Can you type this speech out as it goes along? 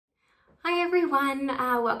everyone,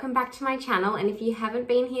 welcome back to my channel, and if you haven't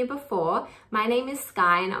been here before, my name is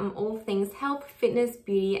Sky and I'm all things health, fitness,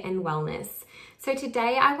 beauty and wellness. So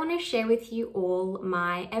today I want to share with you all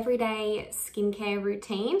my everyday skincare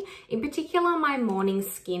routine, in particular my morning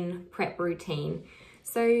skin prep routine.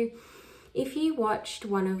 So if you watched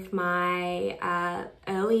one of my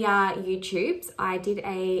earlier YouTubes, I did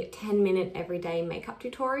a 10-minute everyday makeup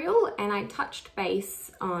tutorial and I touched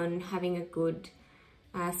base on having a good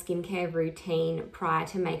skincare routine prior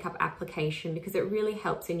to makeup application because it really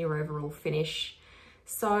helps in your overall finish.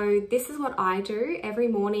 So this is what I do every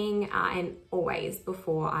morning and always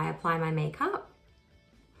before I apply my makeup.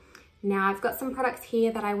 Now I've got some products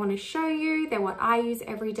here that I want to show you. They're what I use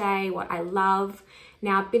every day, what I love.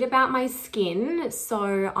 Now a bit about my skin.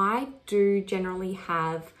 So I do generally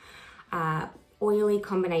have oily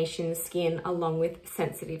combination skin along with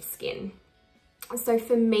sensitive skin. So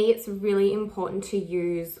for me, it's really important to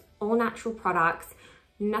use all natural products,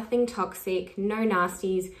 nothing toxic, no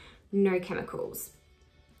nasties, no chemicals.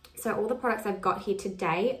 So all the products I've got here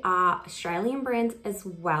today are Australian brands as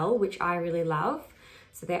well, which I really love.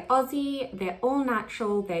 So they're Aussie, they're all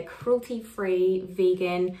natural, they're cruelty-free,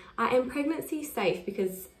 vegan, and pregnancy safe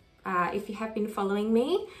because if you have been following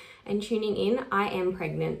me and tuning in, I am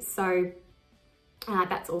pregnant. So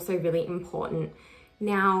that's also really important.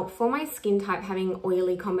 Now, for my skin type, having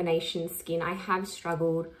oily combination skin, I have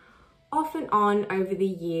struggled off and on over the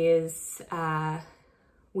years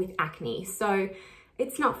with acne. So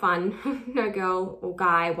it's not fun. No girl or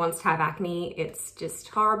guy wants to have acne. It's just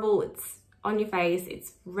horrible. It's on your face,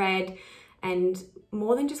 it's red, and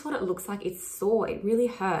more than just what it looks like, it's sore. It really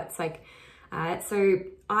hurts. So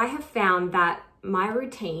I have found that my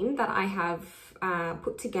routine that I have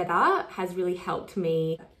put together has really helped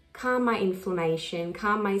me calm my inflammation,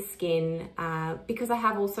 calm my skin, because I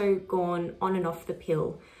have also gone on and off the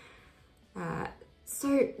pill.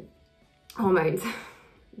 So hormones,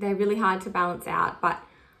 they're really hard to balance out, but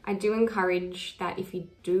I do encourage that if you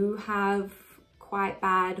do have quite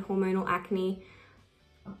bad hormonal acne,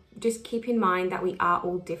 just keep in mind that we are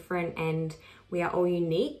all different and we are all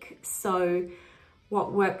unique. So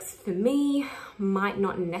what works for me might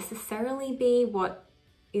not necessarily be what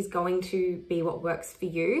is going to be what works for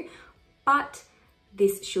you, but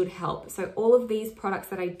this should help. So all of these products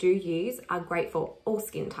that I do use are great for all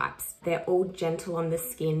skin types. They're all gentle on the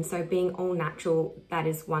skin. So being all natural, that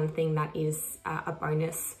is one thing that is a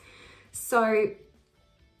bonus. So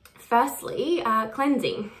firstly,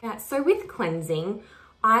 cleansing. So with cleansing,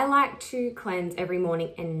 I like to cleanse every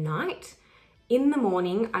morning and night. In the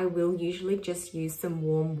morning, I will usually just use some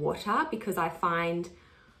warm water because I find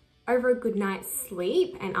over a good night's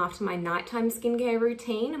sleep and after my nighttime skincare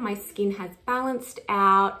routine, my skin has balanced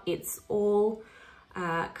out. It's all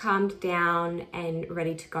calmed down and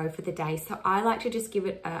ready to go for the day. So I like to just give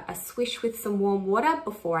it a swish with some warm water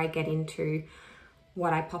before I get into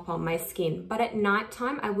what I pop on my skin. But at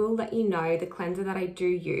nighttime, I will let you know the cleanser that I do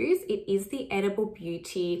use. It is the Edible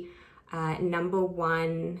Beauty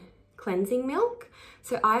 #1 cleansing milk.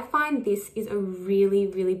 So I find this is a really,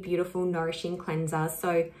 really beautiful, nourishing cleanser.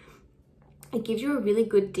 So it gives you a really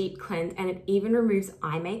good deep cleanse and it even removes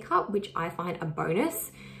eye makeup, which I find a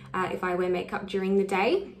bonus if I wear makeup during the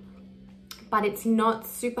day. But it's not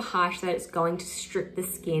super harsh that it's going to strip the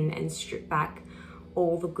skin and strip back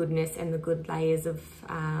all the goodness and the good layers of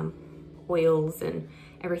oils and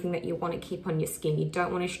everything that you want to keep on your skin. You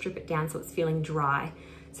don't want to strip it down so it's feeling dry.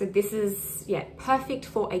 So this is, yeah, perfect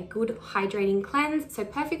for a good hydrating cleanse. So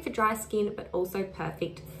perfect for dry skin, but also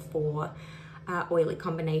perfect for oily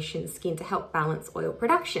combination skin to help balance oil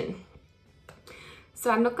production. So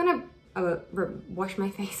I'm not going to wash my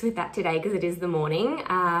face with that today because it is the morning,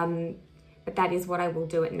 but that is what I will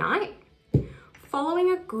do at night. Following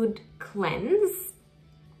a good cleanse,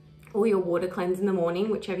 or your water cleanse in the morning,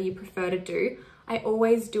 whichever you prefer to do, I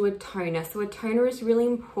always do a toner. So a toner is really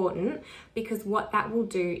important because what that will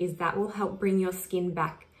do is that will help bring your skin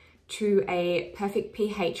back to a perfect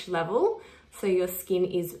pH level. So your skin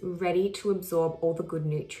is ready to absorb all the good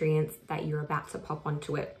nutrients that you're about to pop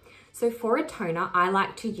onto it. So for a toner, I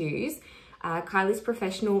like to use Kylie's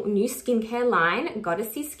Professional new skincare line,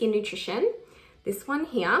 Goddessy Skin Nutrition. This one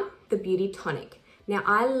here, the Beauty Tonic. Now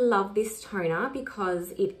I love this toner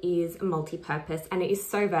because it is multi-purpose and it is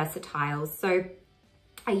so versatile. So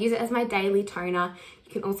I use it as my daily toner.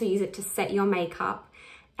 You can also use it to set your makeup.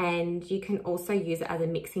 And you can also use it as a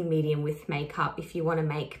mixing medium with makeup if you want to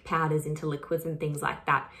make powders into liquids and things like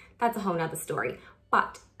that. That's a whole nother story.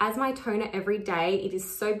 But as my toner every day, it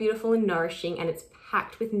is so beautiful and nourishing and it's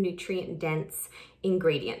packed with nutrient dense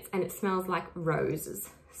ingredients and it smells like roses.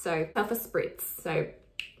 So self a spritz. So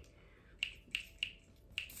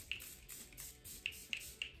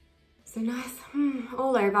So nice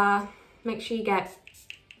all over. Make sure you get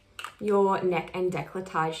your neck and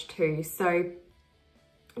décolletage too. So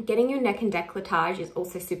getting your neck and décolletage is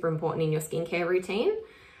also super important in your skincare routine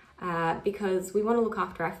because we want to look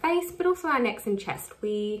after our face, but also our necks and chest.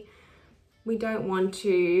 We don't want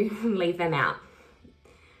to leave them out.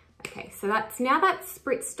 Okay, so now that's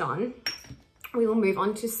spritzed on, we will move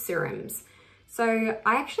on to serums. So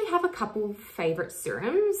I actually have a couple favorite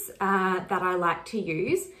serums that I like to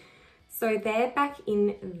use. So they're back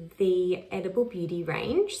in the Edible Beauty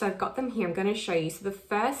range. So I've got them here, I'm gonna show you. So the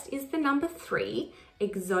first is the number 3,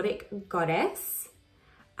 Exotic Goddess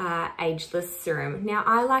Ageless Serum. Now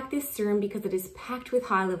I like this serum because it is packed with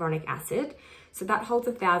hyaluronic acid. So that holds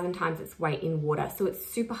 1,000 times its weight in water. So it's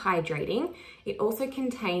super hydrating. It also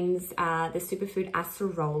contains the superfood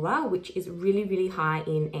acerola, which is really, really high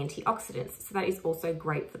in antioxidants. So that is also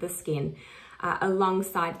great for the skin,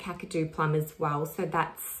 alongside Kakadu plum as well. So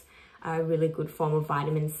that's a really good form of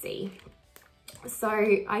vitamin C. So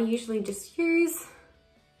I usually just use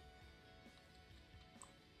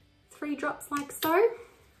 3 drops like so,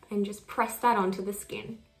 and just press that onto the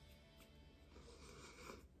skin.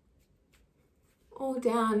 All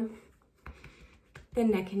down the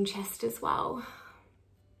neck and chest as well.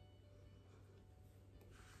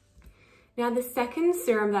 Now the second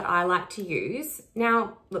serum that I like to use,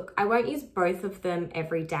 now look, I won't use both of them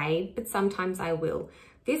every day, but sometimes I will.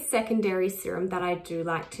 This secondary serum that I do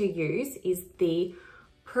like to use is the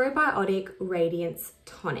Probiotic Radiance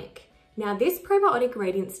Tonic. Now this Probiotic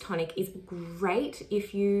Radiance Tonic is great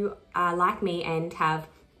if you are like me and have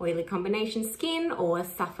oily combination skin or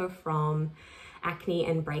suffer from acne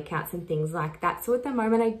and breakouts and things like that. So at the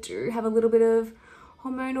moment I do have a little bit of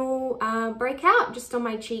hormonal breakout just on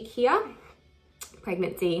my cheek here.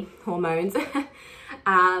 Pregnancy hormones.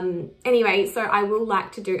 Anyway, so I will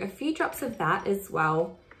like to do a few drops of that as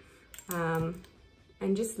well,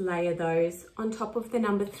 and just layer those on top of the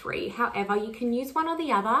number 3. However, you can use one or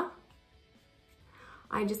the other.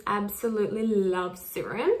 I just absolutely love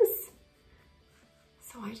serums,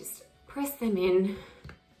 so I just press them in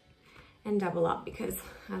and double up because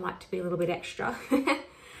I like to be a little bit extra.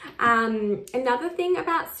 Another thing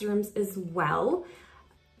about serums as well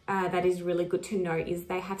that is really good to note is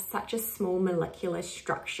they have such a small molecular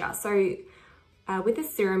structure. So with a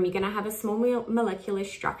serum, you're going to have a small molecular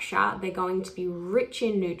structure. They're going to be rich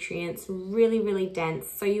in nutrients, really, really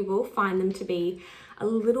dense. So you will find them to be a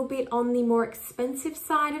little bit on the more expensive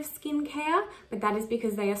side of skincare, but that is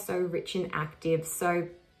because they are so rich and active. So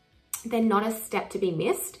they're not a step to be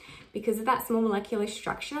missed. Because of that small molecular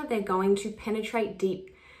structure, they're going to penetrate deep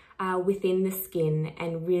within the skin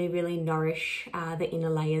and really, really nourish the inner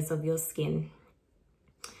layers of your skin.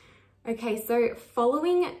 Okay, so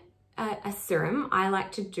following a serum, I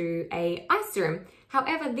like to do a eye serum.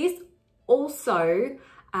 However, this also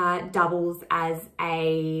doubles as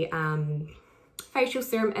a facial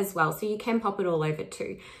serum as well, so you can pop it all over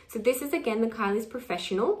too. So this is again the Kylie's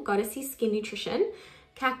Professional Goddessy Skin Nutrition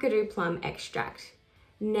Kakadu Plum Extract.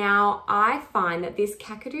 Now, I find that this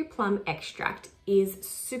Kakadu plum extract is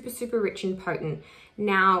super, super rich and potent.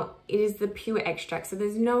 Now, it is the pure extract, so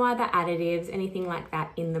there's no other additives, anything like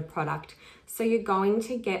that in the product. So you're going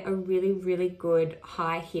to get a really, really good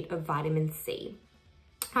high hit of vitamin C.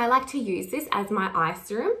 I like to use this as my eye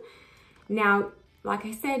serum. Now, like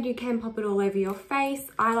I said, you can pop it all over your face.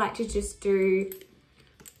 I like to just do,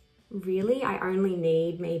 really, I only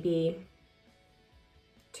need maybe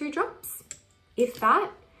 2 drops. If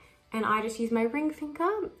that, and I just use my ring finger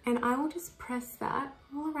and I will just press that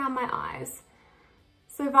all around my eyes.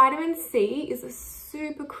 So vitamin C is a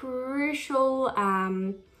super crucial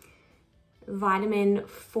vitamin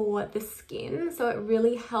for the skin. So it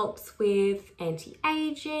really helps with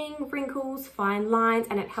anti-aging, wrinkles, fine lines,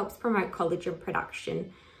 and it helps promote collagen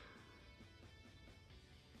production.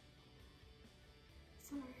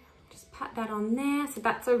 So just pat that on there. So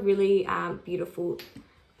that's a really beautiful,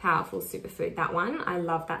 powerful superfood, that one. I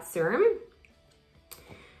love that serum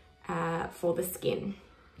for the skin,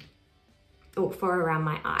 or for around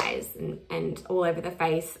my eyes and all over the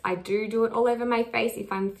face. I do it all over my face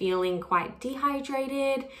if I'm feeling quite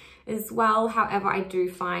dehydrated as well. However, I do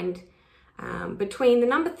find between the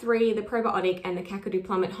number 3, the probiotic, and the Kakadu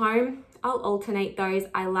plum at home, I'll alternate those.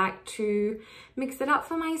 I like to mix it up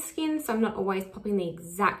for my skin, so I'm not always popping the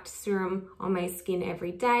exact serum on my skin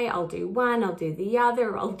every day. I'll do one, I'll do the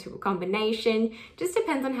other, or I'll do a combination. Just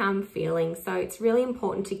depends on how I'm feeling. So it's really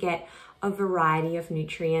important to get a variety of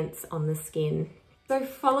nutrients on the skin. So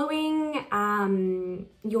following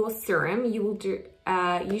your serum, you will do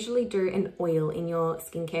usually do an oil in your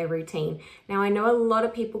skincare routine. Now I know a lot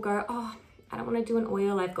of people go, oh, I don't want to do an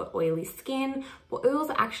oil, I've got oily skin. Well, oils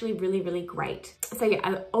are actually really, really great. So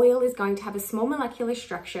yeah, oil is going to have a small molecular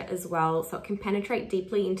structure as well, so it can penetrate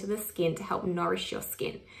deeply into the skin to help nourish your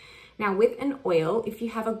skin. Now with an oil, if you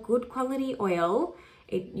have a good quality oil,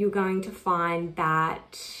 you're going to find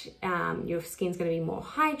that your skin's going to be more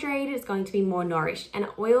hydrated, it's going to be more nourished. And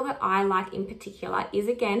an oil that I like in particular is,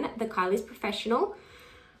 again, the Kylie's Professional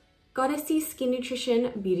Goddessy Skin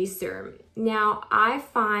Nutrition Beauty Serum. Now, I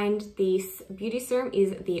find this beauty serum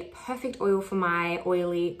is the perfect oil for my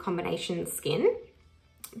oily combination skin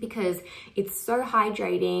because it's so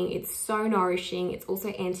hydrating, it's so nourishing, it's also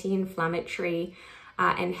anti-inflammatory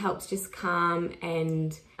and helps just calm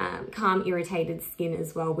irritated skin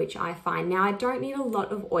as well, which I find. Now, I don't need a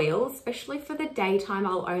lot of oil, especially for the daytime.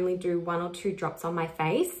 I'll only do 1 or 2 drops on my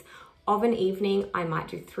face. Of an evening, I might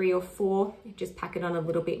do 3 or 4, just pack it on a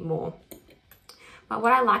little bit more. But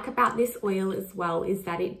what I like about this oil as well is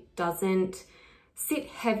that it doesn't sit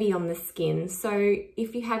heavy on the skin. So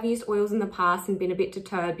if you have used oils in the past and been a bit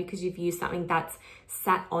deterred because you've used something that's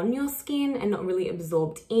sat on your skin and not really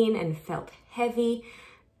absorbed in and felt heavy,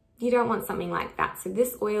 you don't want something like that. So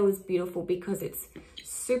this oil is beautiful because it's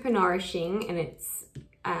super nourishing and it's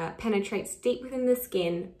penetrates deep within the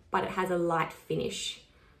skin, but it has a light finish.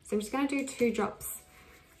 So I'm just going to do 2 drops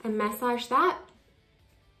and massage that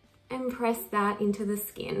and press that into the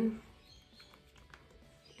skin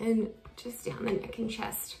and just down the neck and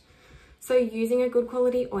chest. So using a good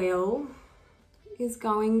quality oil is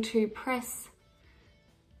going to press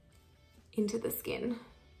into the skin.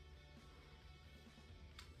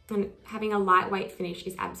 And having a lightweight finish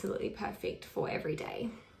is absolutely perfect for every day.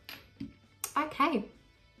 Okay.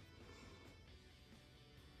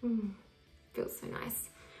 Feels so nice.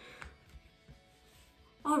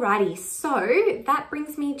 Alrighty, so that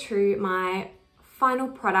brings me to my final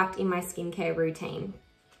product in my skincare routine.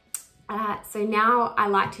 So now I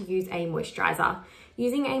like to use a moisturizer.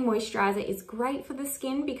 Using a moisturizer is great for the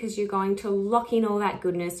skin because you're going to lock in all that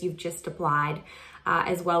goodness you've just applied,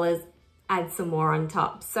 as well as add some more on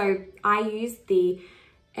top. So I use the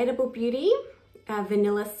Edible Beauty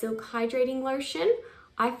Vanilla Silk Hydrating Lotion.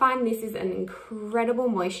 I find this is an incredible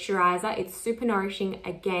moisturizer. It's super nourishing,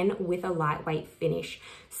 again, with a lightweight finish.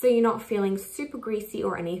 So you're not feeling super greasy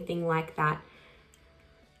or anything like that.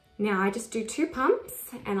 Now I just do 2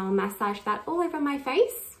 pumps and I'll massage that all over my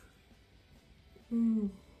face.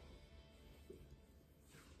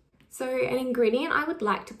 So an ingredient I would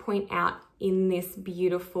like to point out in this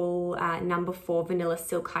beautiful number 4 Vanilla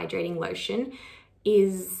Silk Hydrating Lotion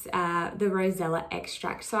is the Rosella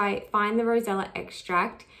extract. So I find the Rosella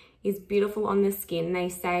extract is beautiful on the skin. They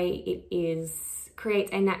say it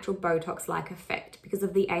creates a natural Botox-like effect because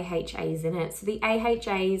of the AHAs in it. So the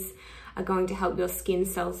AHAs are going to help your skin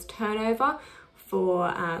cells turnover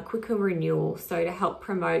for quicker renewal. So to help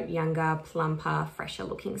promote younger, plumper, fresher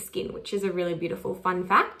looking skin, which is a really beautiful fun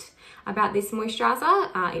fact about this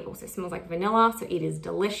moisturizer. It also smells like vanilla, so it is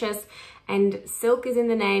delicious. And silk is in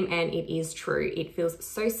the name, and it is true. It feels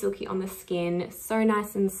so silky on the skin, so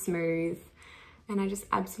nice and smooth, and I just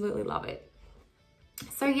absolutely love it.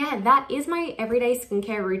 So yeah, that is my everyday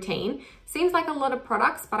skincare routine. Seems like a lot of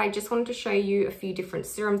products, but I just wanted to show you a few different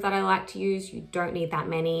serums that I like to use. You don't need that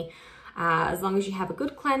many. As long as you have a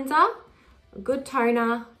good cleanser, a good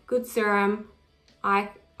toner, good serum, eye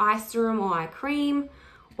serum or eye cream,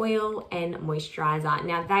 oil, and moisturizer.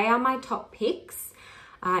 Now they are my top picks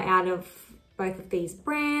out of both of these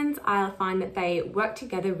brands. I find that they work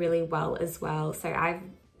together really well as well. So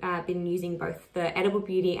I've been using both the Edible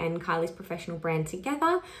Beauty and Kylie's Professional brand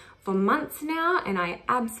together for months now, and I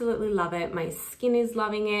absolutely love it. My skin is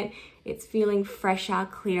loving it. It's feeling fresher,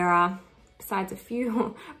 clearer, besides a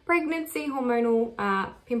few pregnancy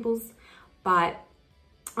hormonal pimples. But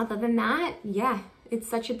other than that, yeah, it's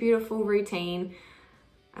such a beautiful routine.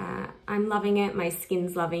 I'm loving it, my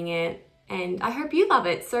skin's loving it, and I hope you love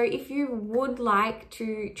it. So if you would like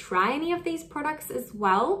to try any of these products as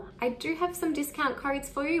well, I do have some discount codes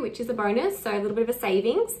for you, which is a bonus, so a little bit of a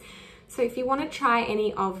savings. So if you want to try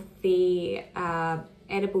any of the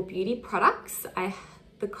Edible Beauty products,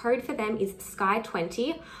 the code for them is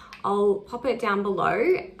SKY20. I'll pop it down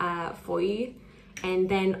below for you. And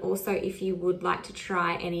then also, if you would like to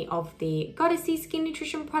try any of the Goddessy Skin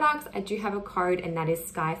Nutrition products, I do have a code, and that is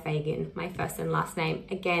SKYEFAGAN, my first and last name.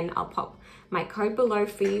 Again, I'll pop my code below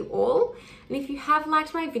for you all. And if you have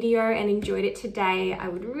liked my video and enjoyed it today, I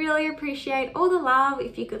would really appreciate all the love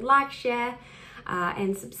if you could like, share,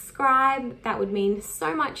 and subscribe. That would mean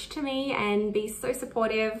so much to me and be so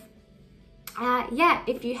supportive. Yeah,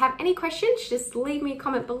 if you have any questions, just leave me a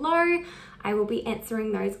comment below. I will be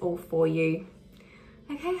answering those all for you.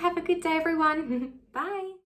 Okay, have a good day everyone. Bye.